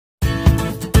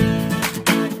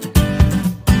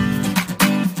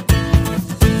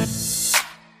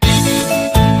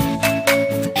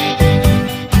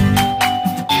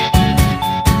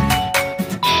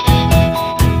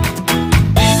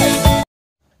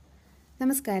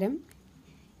നമസ്കാരം.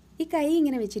 ഈ കൈ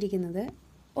ഇങ്ങനെ വെച്ചിരിക്കുന്നത്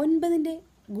 9ൻ്റെ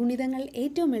ഗുണിതങ്ങൾ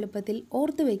ഏറ്റവും എളുപ്പത്തിൽ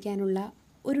ഓർത്തു വയ്ക്കാനുള്ള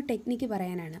ഒരു ടെക്നിക്ക്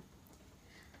പറയാനാണ്.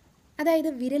 അതായത്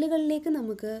വിരലുകളിലേക്ക്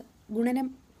നമുക്ക് ഗുണന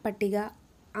പട്ടിക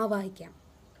ആവാഹിക്കാം.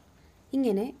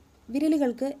 ഇങ്ങനെ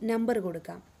വിരലുകൾക്ക് നമ്പർ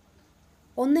കൊടുക്കാം.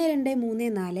 1 2 3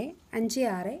 4 5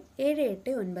 6 7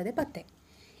 8 9 10.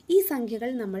 ഈ സംഖ്യകൾ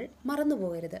നമ്മൾ മറന്നു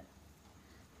പോകരുത്.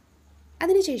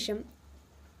 അതിനുശേഷം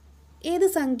ഏത്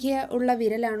സംഖ്യ ഉള്ള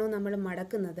വിരലാണോ നമ്മൾ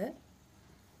മടക്കുന്നത്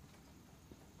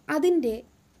അതിൻ്റെ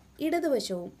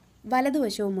ഇടതുവശവും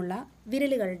വലതുവശവുമുള്ള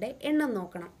വിരലുകളുടെ എണ്ണം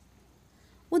നോക്കണം.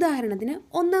 ഉദാഹരണത്തിന്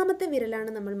ഒന്നാമത്തെ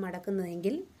വിരലാണ് നമ്മൾ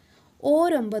മടക്കുന്നതെങ്കിൽ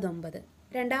ഓരൊമ്പത് 9,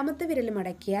 രണ്ടാമത്തെ വിരൽ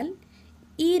മടക്കിയാൽ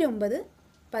ഈരൊമ്പത്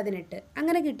 18,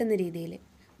 അങ്ങനെ കിട്ടുന്ന രീതിയിൽ.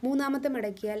 മൂന്നാമത്തെ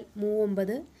മടക്കിയാൽ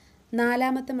 39,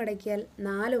 നാലാമത്തെ മടക്കിയാൽ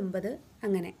 49,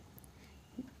 അങ്ങനെ.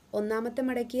 ഒന്നാമത്തെ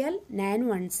മടക്കിയാൽ 9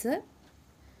 ones.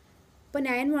 ഇപ്പോൾ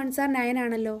 9 ones are 9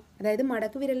 ആണല്ലോ. അതായത്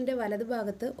മടക്ക് വിരലിൻ്റെ വലതു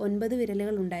ഭാഗത്ത് 9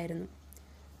 വിരലുകൾ ഉണ്ടായിരുന്നു.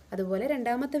 അതുപോലെ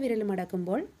രണ്ടാമത്തെ വിരൽ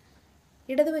മടക്കുമ്പോൾ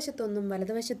ഇടതുവശത്ത് 1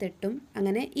 വലതുവശത്ത് 8,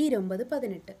 അങ്ങനെ ഈരൊമ്പത്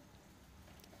 18.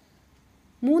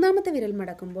 മൂന്നാമത്തെ വിരൽ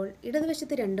മടക്കുമ്പോൾ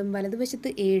ഇടതുവശത്ത് 2 വലതുവശത്ത്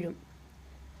 7,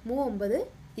 9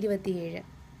 27.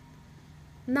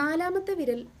 നാലാമത്തെ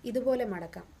വിരൽ ഇതുപോലെ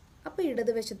മടക്കാം. അപ്പോൾ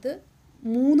ഇടതുവശത്ത്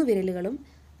 3 വിരലുകളും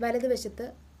വലതുവശത്ത്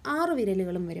 6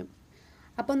 വിരലുകളും വരും.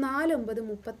 അപ്പോൾ 4 9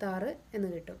 36 എന്ന്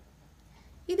കിട്ടും.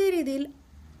 ഇതേ രീതിയിൽ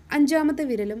അഞ്ചാമത്തെ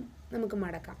വിരലും നമുക്ക്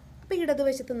മടക്കാം. അപ്പോൾ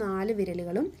ഇടതുവശത്ത് 4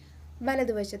 വിരലുകളും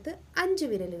വലതുവശത്ത് 5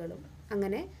 വിരലുകളും,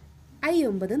 അങ്ങനെ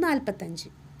 9 45.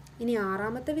 ഇനി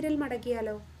ആറാമത്തെ വിരൽ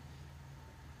മടക്കിയാലോ?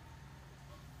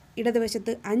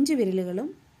 ഇടതുവശത്ത് 5 വിരലുകളും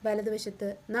വലതുവശത്ത്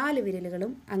 4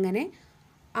 വിരലുകളും, അങ്ങനെ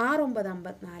 6 9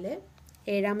 54.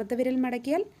 ഏഴാമത്തെ വിരൽ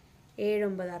മടക്കിയാൽ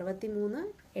 7 9 63.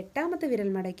 എട്ടാമത്തെ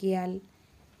വിരൽ മടക്കിയാൽ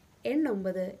 8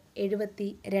 9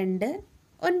 72.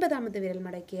 ഒൻപതാമത്തെ വിരൽ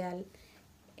മടക്കിയാൽ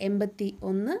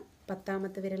 81.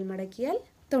 പത്താമത്തെ വിരൽ മടക്കിയാൽ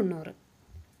 90.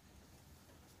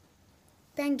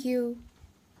 Thank you.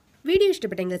 വീഡിയോ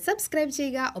ഇഷ്ടപ്പെട്ടെങ്കിൽ സബ്സ്ക്രൈബ്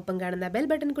ചെയ്യുക. ഒപ്പം കാണുന്ന ബെൽ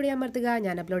ബട്ടൺ കൂടി അമർത്തുക.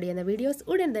 ഞാൻ അപ്ലോഡ് ചെയ്യുന്ന വീഡിയോസ്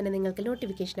ഉടൻ തന്നെ നിങ്ങൾക്ക്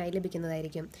നോട്ടിഫിക്കേഷനായി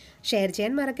ലഭിക്കുന്നതായിരിക്കും. ഷെയർ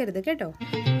ചെയ്യാൻ മറക്കരുത് കേട്ടോ.